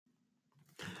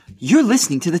You're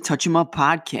listening to the Touch 'em Up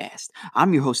podcast.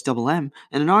 I'm your host, Double M,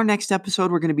 and in our next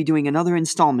episode, we're going to be doing another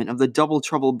installment of the Double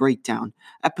Trouble Breakdown,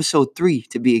 episode 3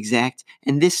 to be exact,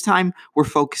 and this time we're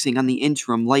focusing on the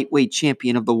interim lightweight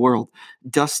champion of the world,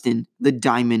 Dustin the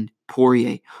Diamond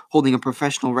Poirier, holding a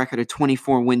professional record of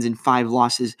 24 wins and 5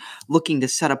 losses, looking to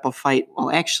set up a fight, well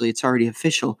actually it's already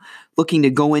official, looking to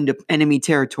go into enemy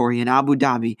territory in Abu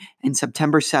Dhabi on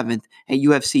September 7th at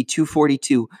UFC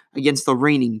 242 against the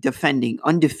reigning, defending,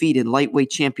 undefeated lightweight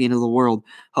champion of the world,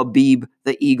 Khabib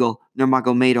the Eagle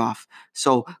Nurmagomedov.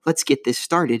 So let's get this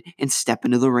started and step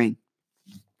into the ring.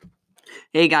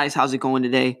 Hey guys, how's it going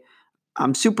today?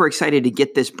 I'm super excited to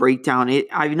get this breakdown.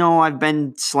 I know I've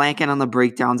been slacking on the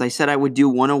breakdowns. I said I would do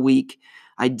one a week.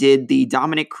 I did the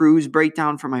Dominic Cruz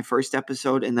breakdown for my first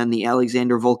episode and then the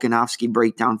Alexander Volkanovski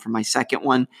breakdown for my second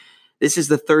one. This is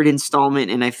the third installment,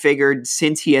 and I figured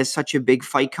since he has such a big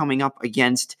fight coming up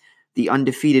against the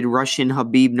undefeated Russian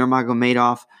Khabib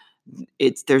Nurmagomedov,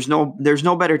 there's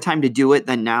no better time to do it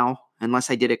than now, unless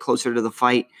I did it closer to the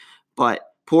fight. But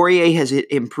Poirier has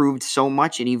improved so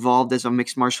much and evolved as a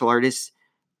mixed martial artist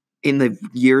in the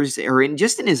years, or in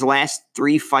his last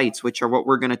 3 fights, which are what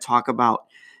we're going to talk about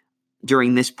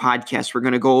during this podcast. We're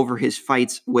going to go over his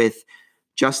fights with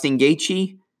Justin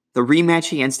Gaethje, the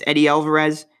rematch against Eddie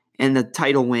Alvarez, and the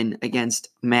title win against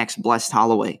Max Blessed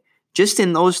Holloway. Just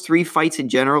in those 3 fights in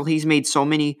general, he's made so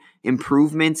many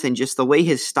improvements, and just the way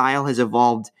his style has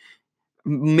evolved.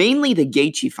 Mainly the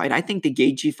Gaethje fight. I think the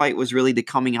Gaethje fight was really the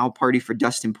coming out party for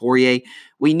Dustin Poirier.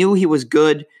 We knew he was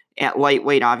good at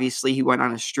lightweight. Obviously, he went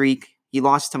on a streak. He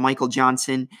lost to Michael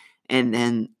Johnson and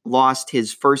then lost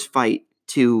his first fight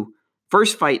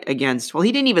against, well,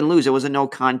 he didn't even lose. It was a no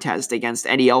contest against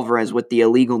Eddie Alvarez with the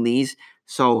illegal knees.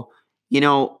 So,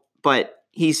 but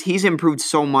he's improved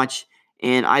so much,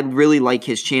 and I really like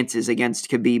his chances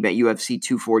against Khabib at UFC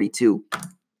 242.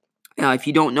 If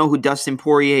you don't know who Dustin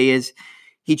Poirier is,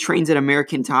 he trains at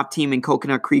American Top Team in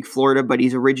Coconut Creek, Florida, but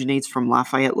he originates from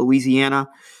Lafayette, Louisiana.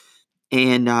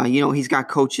 And, he's got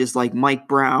coaches like Mike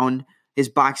Brown, his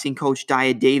boxing coach,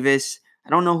 Dia Davis. I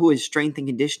don't know who his strength and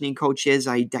conditioning coach is.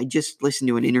 I just listened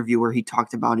to an interview where he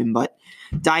talked about him, but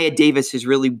Dia Davis has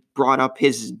really brought up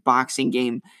his boxing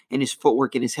game and his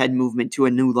footwork and his head movement to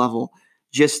a new level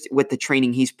just with the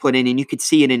training he's put in, and you could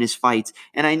see it in his fights.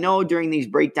 And I know during these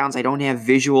breakdowns I don't have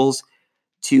visuals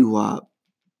to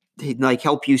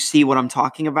help you see what I'm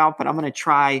talking about, but I'm going to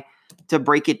try to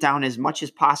break it down as much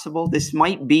as possible. This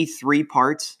might be 3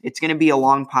 parts. It's going to be a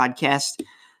long podcast.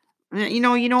 You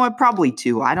know what? Probably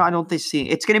 2. I don't think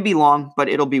it's going to be long, but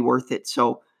it'll be worth it.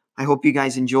 So I hope you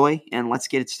guys enjoy, and let's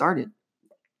get it started.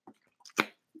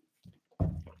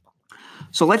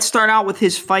 So let's start out with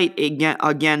his fight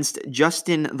against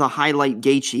Justin the Highlight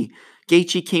Gaethje.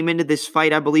 Gaethje came into this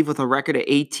fight, I believe, with a record of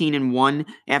 18-1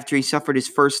 after he suffered his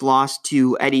first loss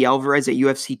to Eddie Alvarez at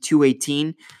UFC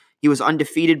 218. He was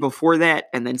undefeated before that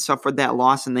and then suffered that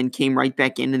loss and then came right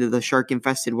back into the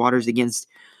shark-infested waters against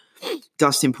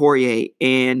Dustin Poirier.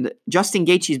 And Justin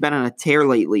Gaethje's been on a tear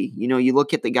lately. You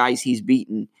look at the guys he's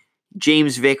beaten.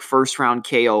 James Vick, first-round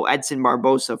KO. Edson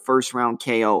Barbosa, first-round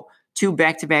KO. 2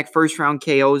 back-to-back first-round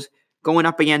KOs going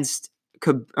up against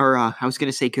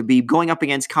Khabib, going up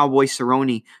against Cowboy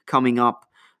Cerrone coming up.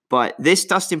 But this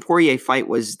Dustin Poirier fight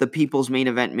was the people's main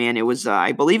event, man. It was,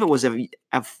 I believe it was a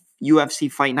UFC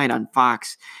Fight Night on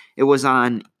Fox. It was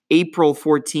on April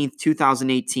 14th,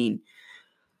 2018.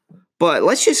 But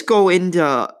let's just go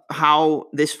into how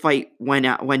this fight went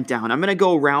down. I'm going to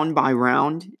go round by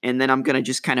round, and then I'm going to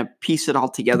just kind of piece it all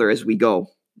together as we go.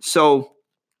 So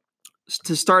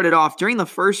to start it off, during the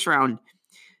first round,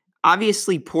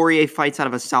 obviously Poirier fights out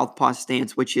of a southpaw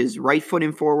stance, which is right foot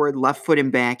in forward, left foot in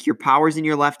back. Your power's in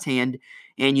your left hand,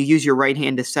 and you use your right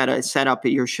hand to set up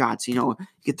your shots. You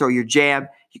could throw your jab,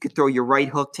 you could throw your right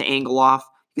hook to angle off,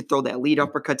 you could throw that lead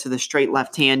uppercut to the straight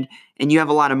left hand, and you have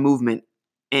a lot of movement.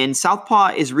 And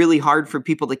southpaw is really hard for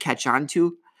people to catch on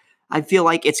to. I feel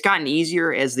like it's gotten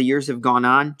easier as the years have gone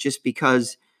on, just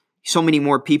because so many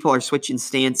more people are switching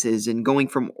stances and going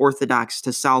from orthodox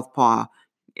to southpaw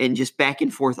and just back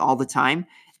and forth all the time.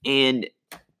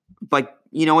 But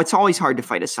it's always hard to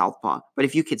fight a southpaw. But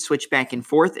if you could switch back and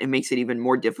forth, it makes it even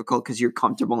more difficult because you're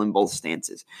comfortable in both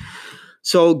stances.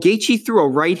 So Gaethje threw a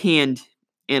right hand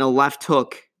and a left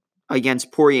hook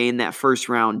against Poirier in that first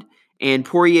round. And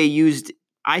Poirier used,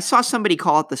 I saw somebody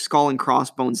call it the skull and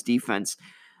crossbones defense.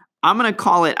 I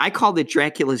called it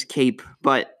Dracula's cape,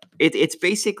 but it's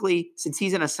basically, since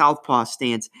he's in a southpaw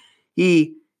stance,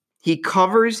 he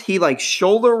covers, he like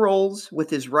shoulder rolls with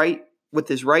his right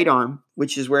arm,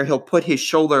 which is where he'll put his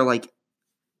shoulder like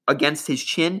against his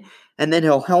chin, and then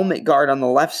he'll helmet guard on the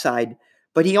left side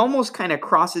but he almost kind of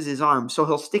crosses his arms. So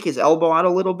he'll stick his elbow out a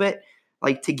little bit,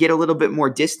 like to get a little bit more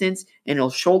distance, and he'll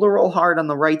shoulder roll hard on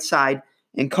the right side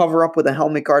and cover up with a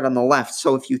helmet guard on the left.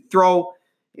 So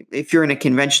if you're in a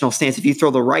conventional stance, if you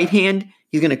throw the right hand,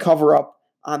 he's going to cover up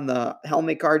on the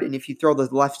helmet guard. And if you throw the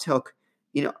left hook,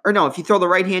 if you throw the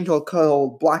right hand,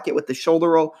 he'll block it with the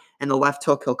shoulder roll, and the left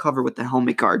hook he'll cover with the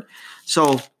helmet guard.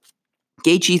 So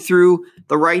Gaethje threw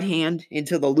the right hand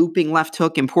into the looping left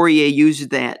hook, and Poirier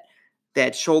used that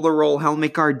shoulder roll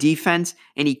helmet guard defense,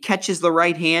 and he catches the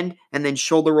right hand and then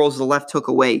shoulder rolls the left hook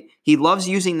away. He loves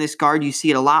using this guard. You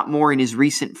see it a lot more in his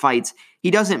recent fights.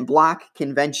 He doesn't block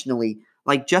conventionally.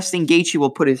 Like Justin Gaethje will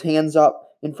put his hands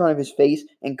up in front of his face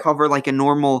and cover like a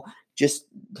normal, just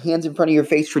hands in front of your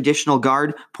face, traditional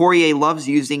guard. Poirier loves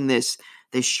using this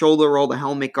shoulder roll, the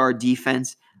helmet guard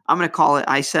defense. I'm going to call it,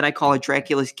 I call it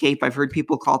Dracula's cape. I've heard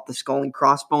people call it the skull and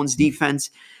crossbones defense.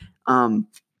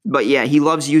 But yeah, he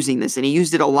loves using this, and he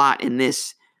used it a lot in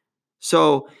this.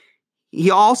 So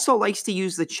he also likes to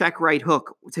use the check right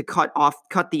hook to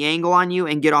cut the angle on you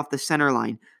and get off the center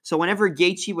line. So whenever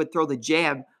Gaethje would throw the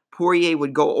jab, Poirier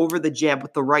would go over the jab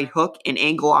with the right hook and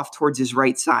angle off towards his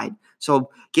right side.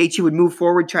 So Gaethje would move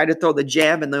forward, try to throw the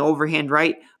jab and the overhand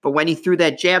right. But when he threw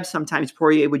that jab, sometimes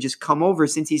Poirier would just come over,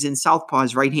 since he's in southpaw,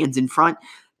 his right hand's in front,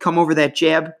 come over that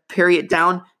jab, parry it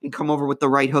down, and come over with the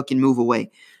right hook and move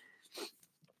away.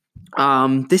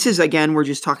 This is, again, we're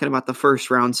just talking about the first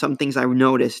round. Some things I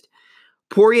noticed.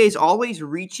 Poirier's always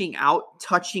reaching out,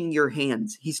 touching your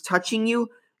hands. He's touching you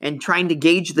and trying to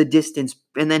gauge the distance,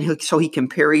 and then so he can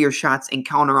parry your shots and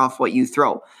counter off what you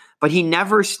throw. But he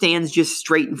never stands just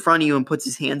straight in front of you and puts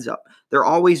his hands up. They're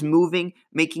always moving,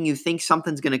 making you think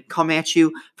something's going to come at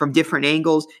you from different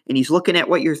angles, and he's looking at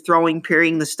what you're throwing,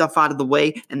 parrying the stuff out of the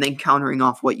way, and then countering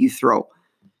off what you throw.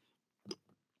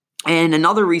 And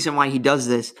another reason why he does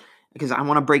this, because I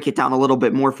want to break it down a little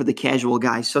bit more for the casual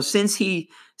guys. So since he's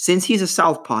a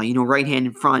southpaw, right hand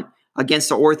in front, against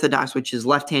the orthodox, which is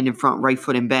left hand in front, right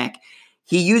foot in back,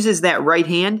 he uses that right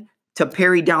hand to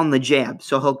parry down the jab.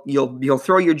 So you'll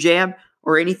throw your jab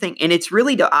or anything, and it's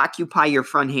really to occupy your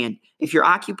front hand. If you're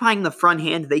occupying the front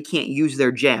hand, they can't use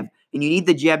their jab, and you need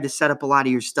the jab to set up a lot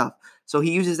of your stuff. So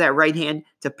he uses that right hand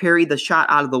to parry the shot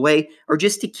out of the way, or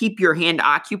just to keep your hand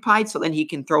occupied, so then he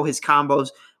can throw his combos,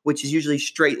 which is usually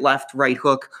straight left, right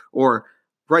hook, or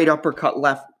right uppercut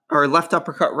left, or left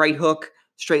uppercut, right hook,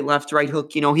 straight left, right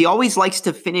hook. He always likes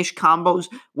to finish combos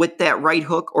with that right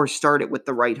hook or start it with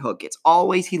the right hook.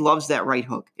 He loves that right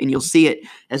hook, and you'll see it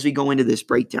as we go into this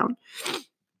breakdown.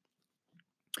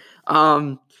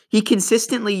 He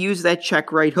consistently used that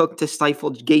check right hook to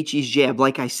stifle Gaethje's jab.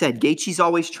 Like I said, Gaethje's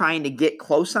always trying to get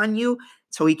close on you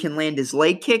so he can land his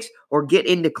leg kicks, or get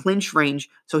into clinch range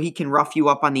so he can rough you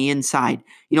up on the inside.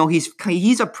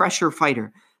 He's a pressure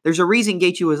fighter. There's a reason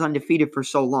Gaethje was undefeated for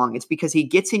so long. It's because he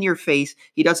gets in your face,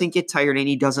 he doesn't get tired, and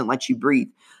he doesn't let you breathe.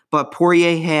 But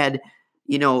Poirier had,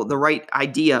 the right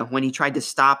idea when he tried to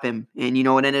stop him, and, it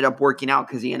ended up working out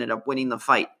because he ended up winning the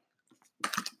fight.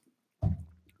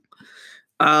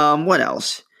 What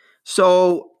else?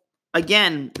 So,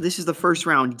 again, this is the first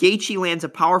round. Gaethje lands a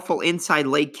powerful inside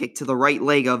leg kick to the right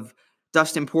leg of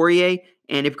Dustin Poirier,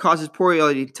 and it causes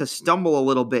Poirier to stumble a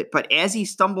little bit. But as he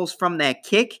stumbles from that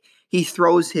kick, he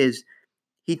throws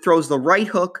the right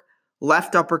hook,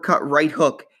 left uppercut, right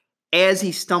hook as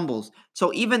he stumbles.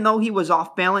 So even though he was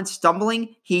off balance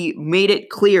stumbling, he made it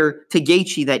clear to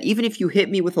Gaethje that even if you hit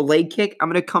me with a leg kick, I'm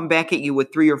going to come back at you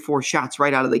with 3 or 4 shots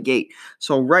right out of the gate.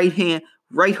 So right hand,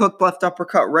 right hook, left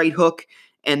uppercut, right hook,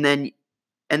 and then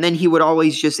he would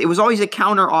always it was always a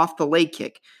counter off the leg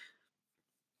kick.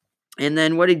 And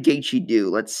then what did Gaethje do?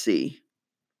 Let's see.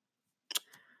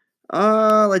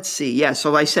 Yeah,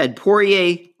 so I said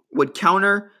Poirier would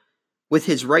counter with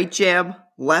his right jab,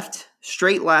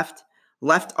 straight left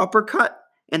uppercut,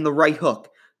 and the right hook.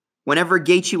 Whenever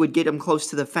Gaethje would get him close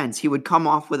to the fence, he would come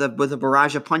off with a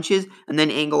barrage of punches and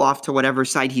then angle off to whatever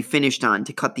side he finished on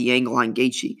to cut the angle on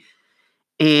Gaethje.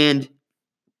 And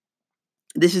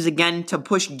this is, again, to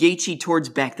push Gaethje towards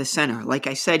back the center. Like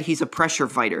I said, he's a pressure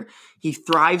fighter. He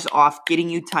thrives off getting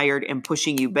you tired and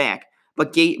pushing you back.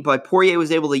 But Poirier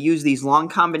was able to use these long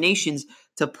combinations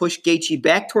to push Gaethje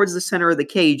back towards the center of the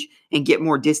cage and get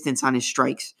more distance on his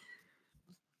strikes.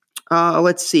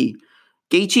 Let's see.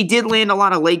 Gaethje did land a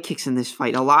lot of leg kicks in this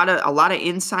fight. A lot of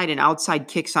inside and outside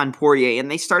kicks on Poirier,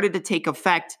 and they started to take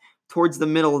effect towards the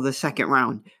middle of the second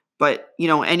round. But,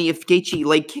 if Gaethje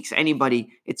leg kicks anybody,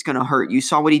 it's going to hurt. You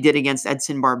saw what he did against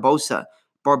Edson Barboza.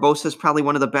 Barboza's probably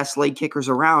one of the best leg kickers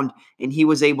around, and he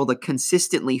was able to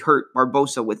consistently hurt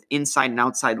Barboza with inside and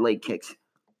outside leg kicks.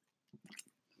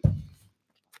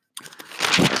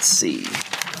 Let's see.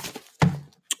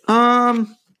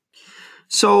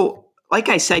 So like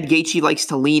I said, Gaethje likes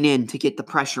to lean in to get the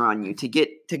pressure on you, to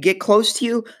get close to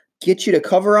you, get you to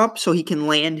cover up so he can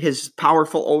land his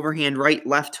powerful overhand right,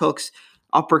 left hooks,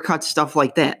 uppercuts, stuff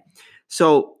like that.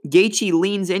 So Gaethje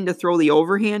leans in to throw the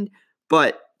overhand,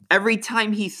 but every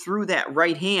time he threw that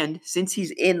right hand, since he's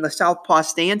in the southpaw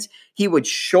stance, he would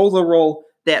shoulder roll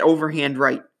that overhand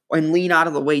right and lean out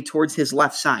of the way towards his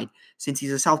left side. Since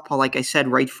he's a southpaw, like I said,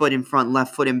 right foot in front,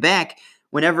 left foot in back,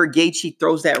 whenever Gaethje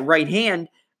throws that right hand,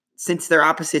 since they're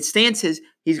opposite stances,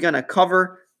 he's going to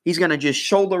cover. He's going to just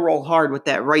shoulder roll hard with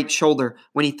that right shoulder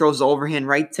when he throws the overhand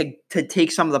right to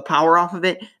take some of the power off of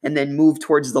it and then move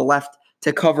towards the left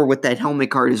to cover with that helmet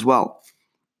guard as well.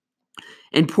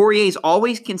 And Poirier is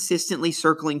always consistently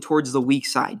circling towards the weak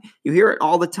side. You hear it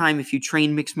all the time if you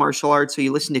train mixed martial arts or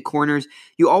you listen to corners.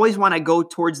 You always want to go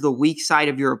towards the weak side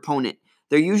of your opponent.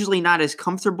 They're usually not as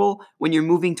comfortable when you're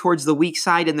moving towards the weak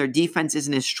side and their defense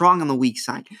isn't as strong on the weak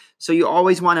side. So you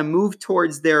always want to move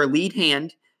towards their lead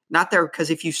hand, not there, because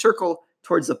if you circle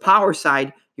towards the power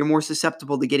side, you're more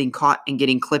susceptible to getting caught and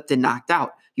getting clipped and knocked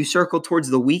out. You circle towards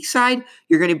the weak side,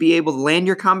 you're going to be able to land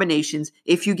your combinations.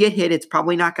 If you get hit, it's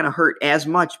probably not going to hurt as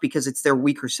much because it's their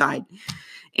weaker side.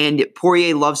 And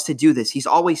Poirier loves to do this. He's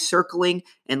always circling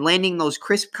and landing those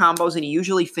crisp combos, and he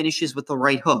usually finishes with the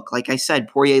right hook. Like I said,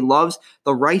 Poirier loves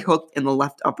the right hook and the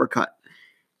left uppercut.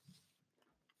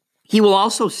 He will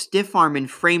also stiff arm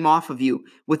and frame off of you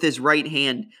with his right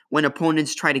hand when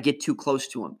opponents try to get too close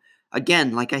to him.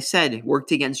 Again, like I said, it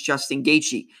worked against Justin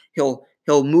Gaethje. He'll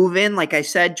move in, like I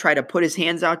said, try to put his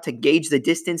hands out to gauge the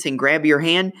distance and grab your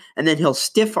hand, and then he'll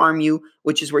stiff arm you,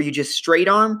 which is where you just straight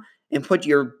arm and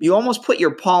you almost put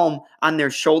your palm on their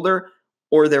shoulder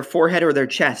or their forehead or their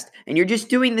chest. And you're just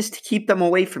doing this to keep them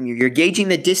away from you. You're gauging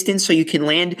the distance so you can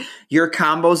land your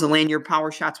combos and land your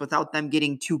power shots without them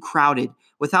getting too crowded,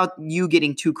 without you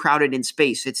getting too crowded in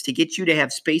space. It's to get you to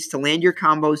have space to land your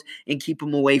combos and keep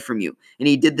them away from you. And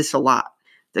he did this a lot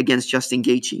against Justin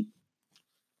Gaethje.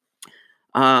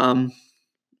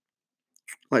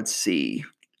 Let's see.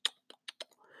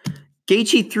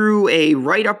 Gaethje threw a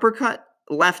right uppercut,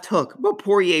 left hook, but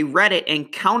Poirier read it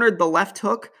and countered the left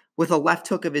hook with a left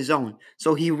hook of his own.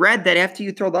 So he read that after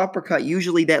you throw the uppercut,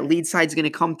 usually that lead side's going to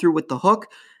come through with the hook.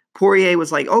 Poirier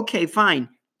was like, okay, fine.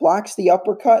 Blocks the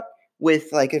uppercut with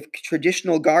like a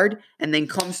traditional guard and then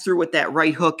comes through with that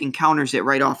right hook and counters it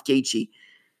right off Gaethje.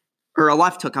 Or a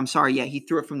left hook, I'm sorry. Yeah, he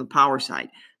threw it from the power side.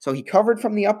 So he covered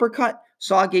from the uppercut,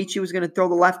 saw Gaethje was going to throw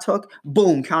the left hook,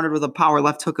 boom, countered with a power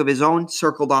left hook of his own,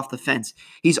 circled off the fence.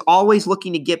 He's always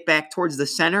looking to get back towards the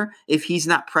center if he's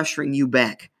not pressuring you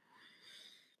back.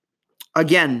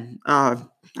 Again, I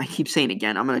keep saying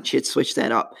again, I'm going to switch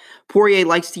that up. Poirier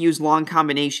likes to use long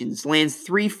combinations, lands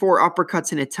 3-4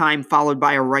 uppercuts in a time followed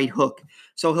by a right hook.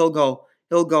 So he'll go,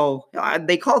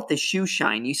 they call it the shoe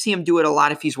shine. You see him do it a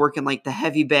lot if he's working like the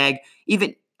heavy bag.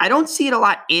 Even, I don't see it a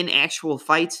lot in actual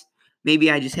fights.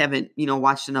 Maybe I just haven't,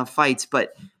 watched enough fights,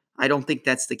 but I don't think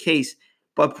that's the case.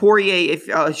 But Poirier,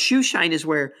 if shoe shine is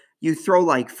where you throw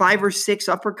like 5 or 6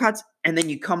 uppercuts and then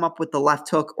you come up with the left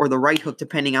hook or the right hook,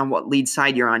 depending on what lead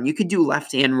side you're on. You could do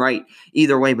left and right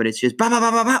either way, but it's just ba ba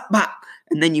ba ba ba ba,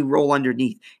 and then you roll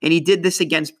underneath. And he did this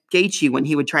against Gaethje when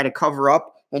he would try to cover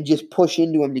up and just push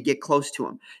into him to get close to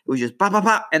him. It was just ba ba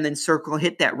ba, and then circle,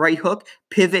 hit that right hook,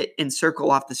 pivot, and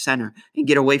circle off the center and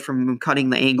get away from him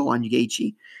cutting the angle on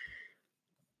Gaethje.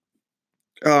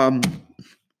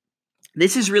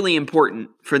 This is really important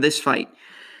for this fight.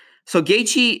 So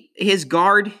Gaethje, his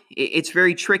guard, it's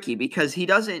very tricky because he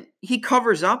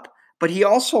covers up, but he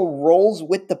also rolls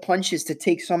with the punches to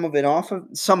take some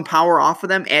power off of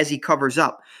them as he covers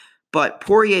up. But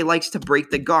Poirier likes to break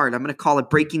the guard. I'm going to call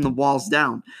it breaking the walls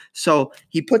down. So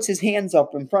he puts his hands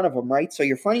up in front of him, right? So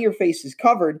your front of your face is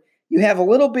covered. You have a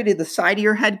little bit of the side of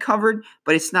your head covered,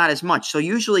 but it's not as much. So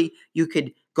usually you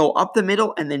could go up the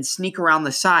middle and then sneak around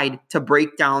the side to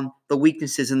break down the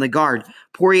weaknesses in the guard.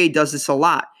 Poirier does this a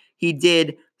lot. He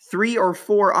did 3 or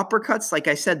 4 uppercuts, like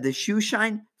I said, the shoe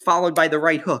shine, followed by the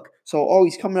right hook. So,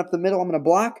 he's coming up the middle, I'm going to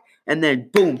block, and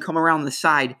then boom, come around the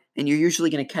side, and you're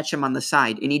usually going to catch him on the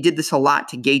side. And he did this a lot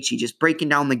to Gaethje, just breaking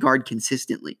down the guard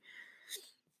consistently.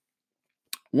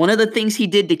 One of the things he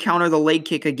did to counter the leg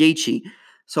kick of Gaethje,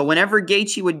 so whenever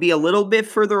Gaethje would be a little bit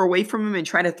further away from him and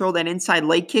try to throw that inside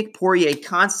leg kick, Poirier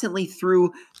constantly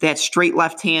threw that straight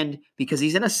left hand because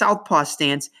he's in a southpaw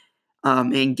stance.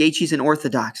 And Gaethje's an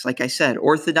orthodox. Like I said,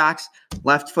 orthodox,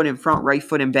 left foot in front, right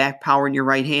foot in back, power in your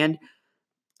right hand.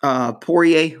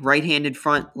 Poirier, right hand in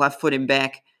front, left foot in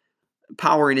back,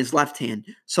 power in his left hand.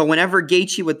 So whenever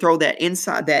Gaethje would throw that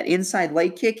inside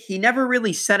leg kick, he never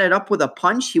really set it up with a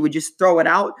punch. He would just throw it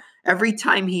out. Every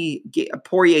time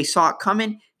Poirier saw it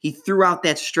coming, he threw out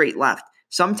that straight left.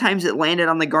 Sometimes it landed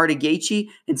on the guard of Gaethje,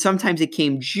 and sometimes it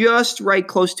came just right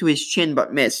close to his chin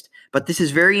but missed. But this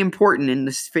is very important in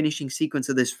this finishing sequence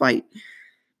of this fight.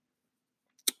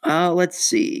 Let's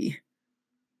see.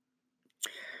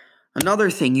 Another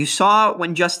thing, you saw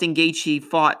when Justin Gaethje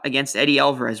fought against Eddie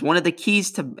Alvarez. One of the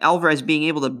keys to Alvarez being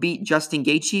able to beat Justin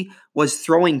Gaethje was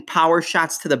throwing power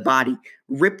shots to the body,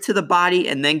 rip to the body,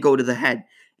 and then go to the head.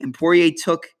 And Poirier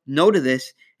took note of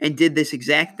this and did this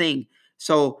exact thing.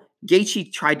 So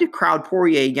Gaethje tried to crowd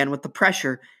Poirier again with the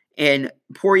pressure, and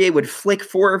Poirier would flick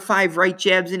 4 or 5 right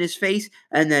jabs in his face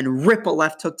and then rip a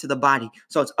left hook to the body.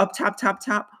 So it's up top, top,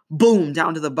 top, boom,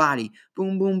 down to the body.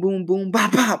 Boom, boom, boom, boom,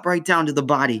 bop, bop, right down to the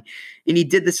body. And he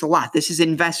did this a lot. This is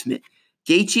investment.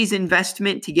 Gaethje's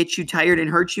investment to get you tired and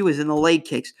hurt you is in the leg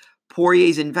kicks.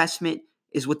 Poirier's investment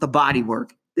is with the body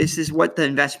work. This is what the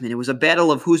investment. It was a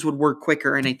battle of whose would work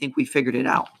quicker, and I think we figured it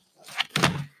out.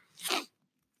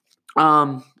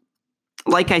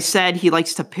 Like I said, he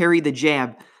likes to parry the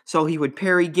jab. So he would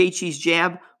parry Gaethje's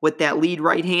jab with that lead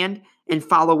right hand and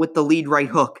follow with the lead right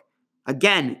hook.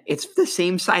 Again, it's the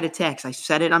same side attacks. I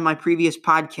said it on my previous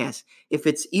podcast.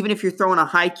 Even if you're throwing a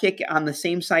high kick on the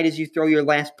same side as you throw your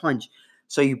last punch.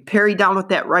 So you parry down with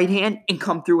that right hand and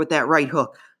come through with that right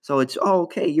hook. So it's,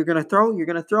 okay, you're going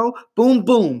to throw, boom,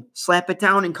 boom, slap it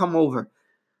down and come over.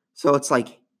 So it's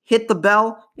like hit the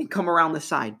bell and come around the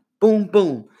side. Boom,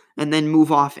 boom. And then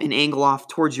move off and angle off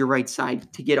towards your right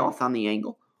side to get off on the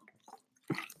angle.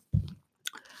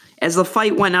 As the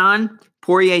fight went on,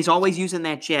 Poirier's always using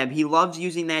that jab. He loves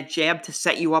using that jab to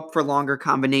set you up for longer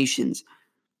combinations.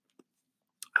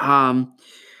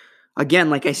 Again,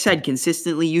 like I said,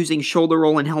 consistently using shoulder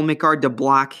roll and helmet guard to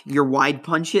block your wide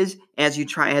punches as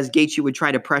Gaethje would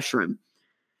try to pressure him.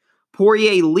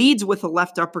 Poirier leads with a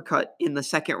left uppercut in the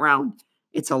second round.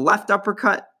 It's a left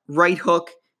uppercut, right hook,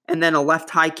 and then a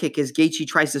left high kick as Gaethje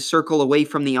tries to circle away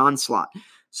from the onslaught.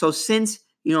 So since,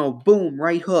 boom,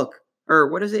 right hook, or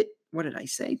what is it? What did I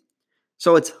say?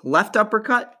 So it's left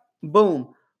uppercut,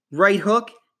 boom, right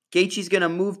hook. Gaethje's going to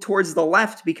move towards the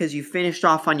left because you finished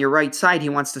off on your right side. He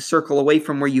wants to circle away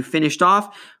from where you finished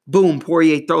off. Boom,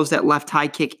 Poirier throws that left high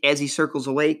kick as he circles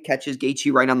away, catches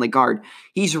Gaethje right on the guard.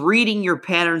 He's reading your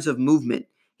patterns of movement.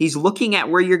 He's looking at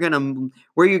where you're going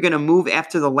to move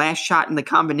after the last shot in the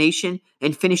combination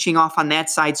and finishing off on that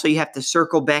side, so you have to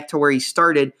circle back to where he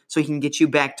started so he can get you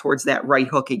back towards that right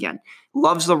hook again.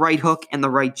 Loves the right hook and the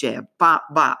right jab. Bop,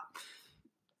 bop.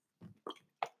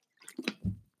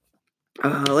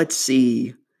 Let's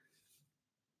see.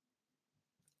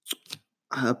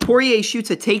 Poirier shoots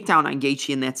a takedown on Gaethje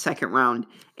in that second round,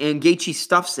 and Gaethje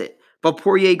stuffs it. But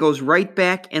Poirier goes right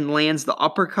back and lands the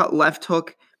uppercut, left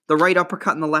hook, the right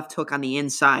uppercut and the left hook on the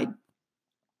inside.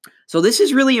 So this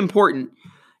is really important.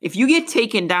 If you get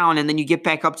taken down and then you get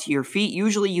back up to your feet,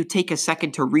 usually you take a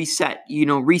second to reset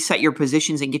your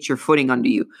positions and get your footing under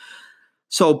you.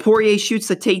 So Poirier shoots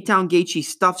the takedown, Gaethje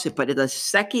stuffs it, but the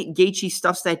second Gaethje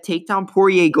stuffs that takedown,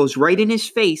 Poirier goes right in his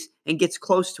face and gets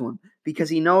close to him because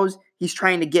he knows he's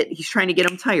trying to get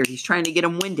him tired. He's trying to get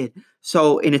him winded.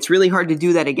 So, and it's really hard to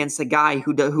do that against a guy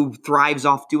who thrives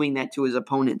off doing that to his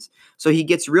opponents. So he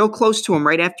gets real close to him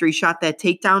right after he shot that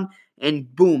takedown,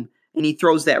 and boom, and he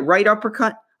throws that right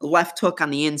uppercut, left hook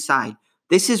on the inside.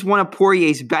 This is one of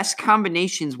Poirier's best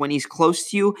combinations when he's close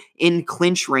to you in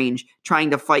clinch range trying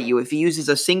to fight you. If he uses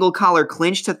a single collar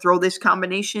clinch to throw this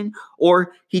combination,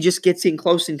 or he just gets in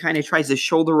close and kind of tries to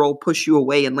shoulder roll, push you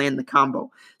away, and land the combo.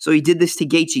 So he did this to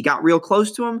Gaethje. Got real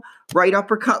close to him, right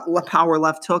uppercut, power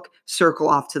left hook, circle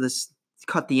off to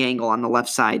cut the angle on the left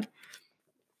side.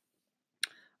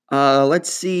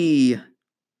 Let's see.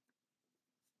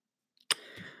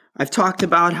 I've talked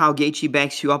about how Gaethje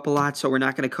backs you up a lot, so we're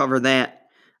not going to cover that.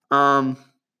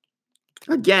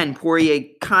 Again, Poirier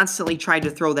constantly tried to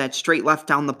throw that straight left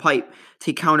down the pipe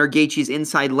to counter Gaethje's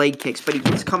inside leg kicks, but he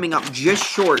was coming up just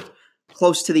short,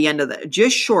 close to the end of that.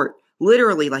 Just short,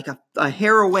 literally like a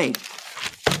hair away.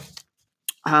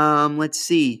 Let's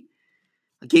see.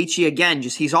 Gaethje again,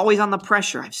 he's always on the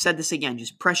pressure. I've said this again,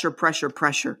 just pressure, pressure,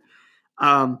 pressure.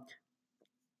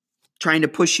 Trying to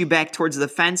push you back towards the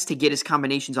fence to get his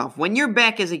combinations off. When your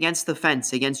back is against the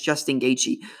fence, against Justin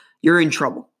Gaethje, you're in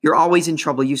trouble. You're always in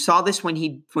trouble. You saw this when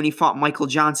he fought Michael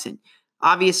Johnson.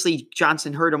 Obviously,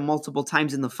 Johnson hurt him multiple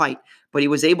times in the fight, but he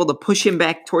was able to push him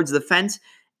back towards the fence,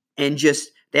 and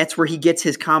that's where he gets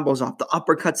his combos off. The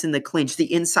uppercuts in the clinch,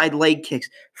 the inside leg kicks,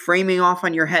 framing off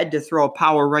on your head to throw a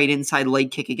power right inside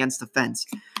leg kick against the fence.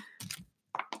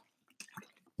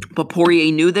 But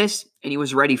Poirier knew this, and he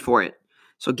was ready for it.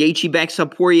 So Gaethje backs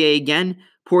up Poirier again.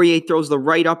 Poirier throws the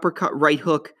right uppercut, right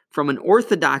hook from an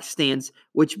orthodox stance,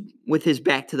 which with his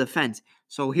back to the fence.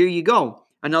 So here you go.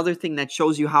 Another thing that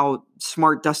shows you how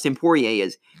smart Dustin Poirier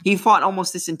is. He fought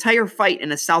almost this entire fight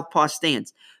in a southpaw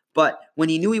stance. But when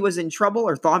he knew he was in trouble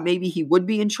or thought maybe he would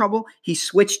be in trouble, he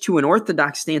switched to an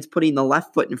orthodox stance, putting the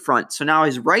left foot in front. So now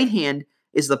his right hand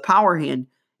is the power hand,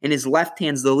 and his left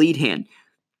hand's the lead hand.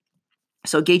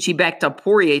 So Gaethje backed up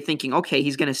Poirier thinking, okay,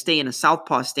 he's going to stay in a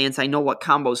southpaw stance. I know what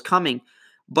combo's coming.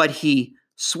 But he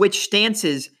switched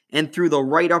stances and threw the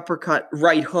right uppercut,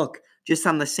 right hook just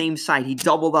on the same side. He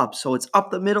doubled up. So it's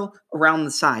up the middle, around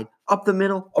the side. Up the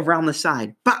middle, around the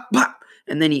side. Bop, bop.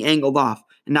 And then he angled off.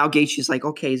 And now Gaethje's like,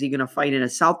 okay, is he going to fight in a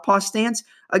southpaw stance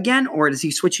again? Or is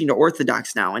he switching to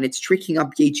orthodox now? And it's tricking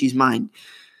up Gaethje's mind.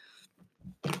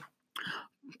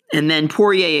 And then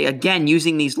Poirier, again,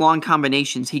 using these long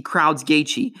combinations, he crowds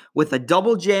Gaethje with a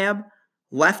double jab,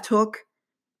 left hook,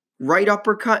 right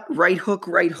uppercut, right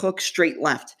hook, straight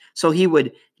left. So he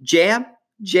would jab,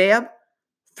 jab,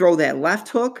 throw that left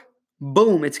hook,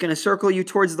 boom, it's going to circle you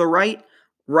towards the right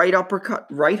uppercut,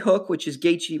 right hook, which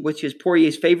is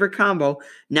Poirier's favorite combo.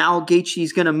 Now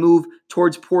Gaethje's going to move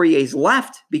towards Poirier's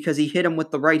left because he hit him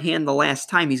with the right hand the last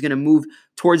time. He's going to move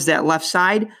towards that left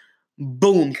side.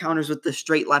 Boom, counters with the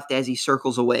straight left as he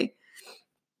circles away.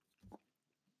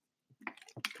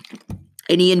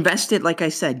 And he invested, like I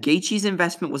said, Gaethje's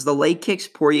investment was the leg kicks.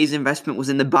 Poirier's investment was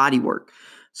in the body work.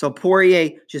 So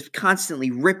Poirier just constantly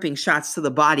ripping shots to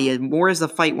the body and more as the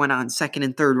fight went on, second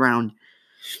and third round.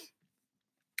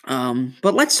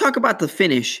 But let's talk about the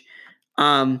finish.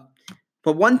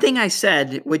 But one thing I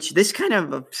said, which this kind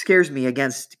of scares me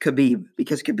against Khabib,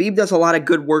 because Khabib does a lot of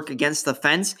good work against the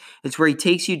fence. It's where he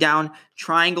takes you down,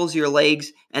 triangles your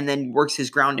legs, and then works his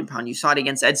ground and pound. You saw it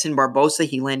against Edson Barboza.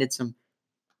 He landed some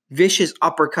vicious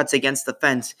uppercuts against the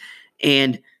fence.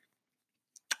 And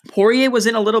Poirier was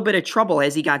in a little bit of trouble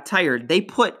as he got tired. They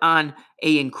put on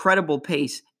an incredible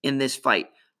pace in this fight.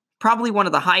 Probably one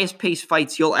of the highest paced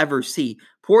fights you'll ever see.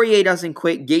 Poirier doesn't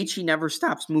quit. Gaethje never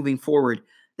stops moving forward.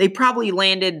 They probably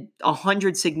landed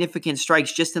 100 significant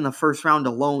strikes just in the first round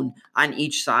alone on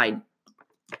each side.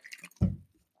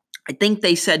 I think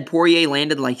they said Poirier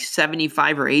landed like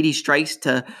 75 or 80 strikes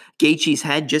to Gaethje's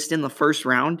head just in the first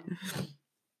round.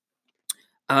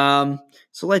 So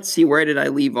let's see, where did I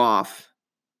leave off?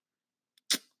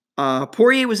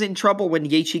 Poirier was in trouble when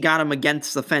Gaethje got him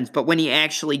against the fence, but when he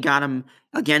actually got him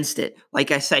against it,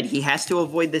 like I said, he has to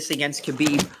avoid this against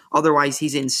Khabib. Otherwise,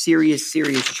 he's in serious,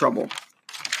 serious trouble.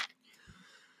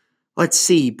 Let's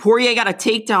see. Poirier got a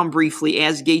takedown briefly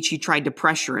as Gaethje tried to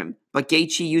pressure him, but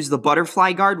Gaethje used the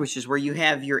butterfly guard, which is where you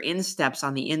have your insteps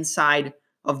on the inside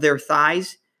of their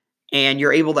thighs, and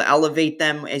you're able to elevate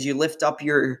them as you lift up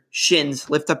your shins,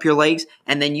 lift up your legs,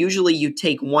 and then usually you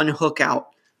take one hook out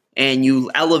and you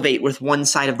elevate with one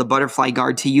side of the butterfly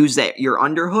guard to use that your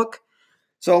underhook.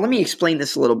 So let me explain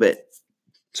this a little bit.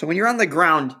 So when you're on the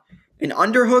ground, an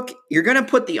underhook, you're going to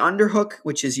put the underhook,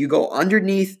 which is you go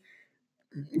underneath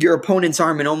your opponent's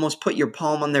arm and almost put your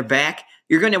palm on their back.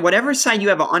 You're going to, whatever side you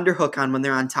have an underhook on when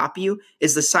they're on top of you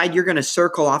is the side you're going to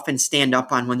circle off and stand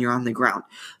up on when you're on the ground.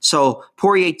 So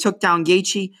Poirier took down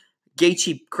Gaethje.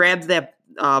 Gaethje grabbed that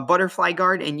butterfly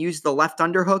guard and used the left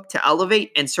underhook to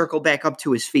elevate and circle back up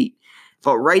to his feet.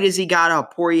 But right as he got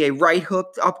up, Poirier right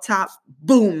hooked up top,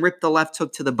 boom, ripped the left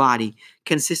hook to the body,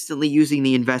 consistently using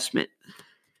the investment.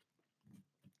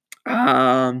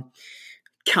 Again,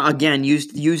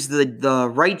 used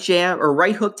the right jab or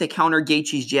right hook to counter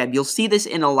Gaethje's jab. You'll see this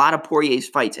in a lot of Poirier's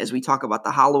fights as we talk about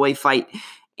the Holloway fight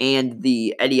and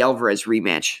the Eddie Alvarez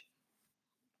rematch.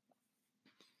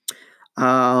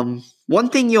 One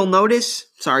thing you'll notice,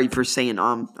 sorry for saying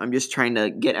I'm just trying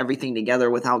to get everything together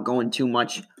without going too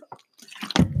much.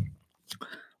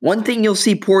 One thing you'll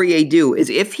see Poirier do is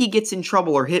if he gets in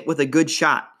trouble or hit with a good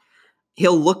shot,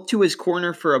 he'll look to his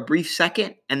corner for a brief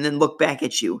second and then look back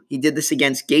at you. He did this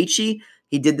against Gaethje.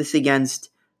 He did this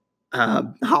against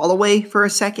Holloway for a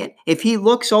second. If he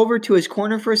looks over to his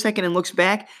corner for a second and looks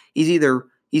back, he's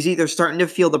either starting to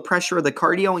feel the pressure of the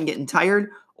cardio and getting tired,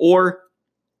 or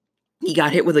he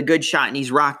got hit with a good shot and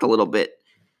he's rocked a little bit.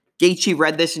 Gaethje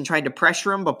read this and tried to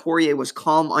pressure him, but Poirier was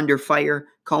calm under fire,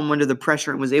 calm under the pressure,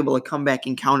 and was able to come back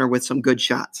and counter with some good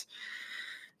shots.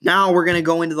 Now we're going to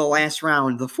go into the last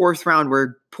round, the fourth round,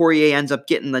 where Poirier ends up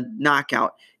getting the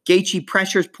knockout. Gaethje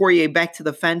pressures Poirier back to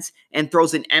the fence and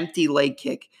throws an empty leg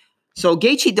kick. So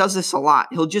Gaethje does this a lot.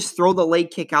 He'll just throw the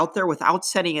leg kick out there without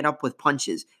setting it up with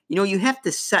punches. You know, you have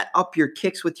to set up your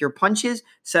kicks with your punches,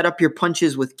 set up your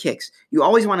punches with kicks. You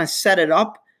always want to set it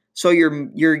up So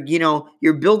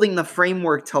you're building the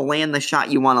framework to land the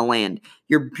shot you want to land.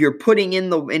 You're putting in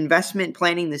the investment,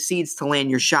 planting the seeds to land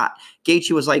your shot.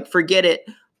 Gaethje was like, forget it.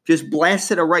 Just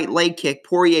blasted a right leg kick.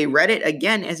 Poirier read it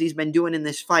again, as he's been doing in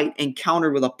this fight, and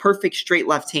countered with a perfect straight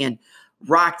left hand.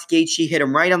 Rocked Gaethje, hit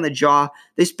him right on the jaw.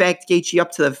 This backed Gaethje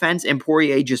up to the fence, and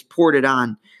Poirier just poured it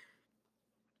on.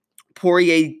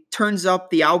 Poirier turns up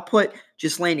the output,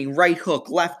 just landing right hook,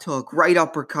 left hook, right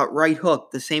uppercut, right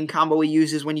hook. The same combo he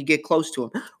uses when you get close to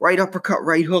him. Right uppercut,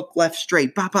 right hook, left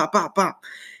straight. Bop, bop, bop, bop.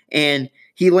 And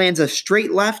he lands a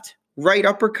straight left, right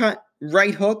uppercut,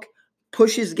 right hook,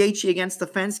 pushes Gaethje against the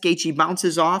fence. Gaethje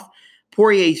bounces off.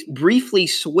 Poirier briefly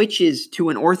switches to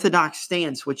an orthodox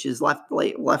stance, which is left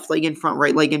leg in front,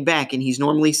 right leg in back, and he's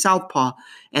normally southpaw,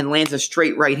 and lands a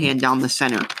straight right hand down the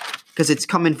center. Because it's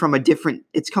coming from a different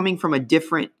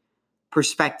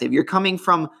perspective. You're coming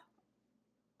from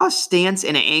a stance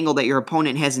and an angle that your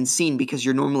opponent hasn't seen because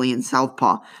you're normally in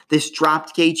southpaw. This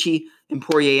dropped Gaethje, and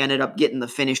Poirier ended up getting the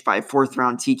finish by a 4th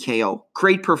round TKO.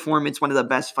 Great performance, one of the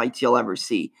best fights you'll ever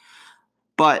see.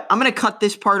 But I'm going to cut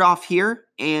this part off here,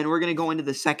 and we're going to go into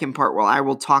the second part where I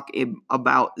will talk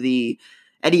about the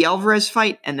Eddie Alvarez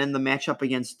fight and then the matchup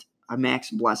against Max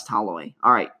Blessed Holloway.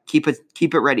 All right, keep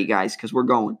it ready, guys, because we're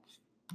going.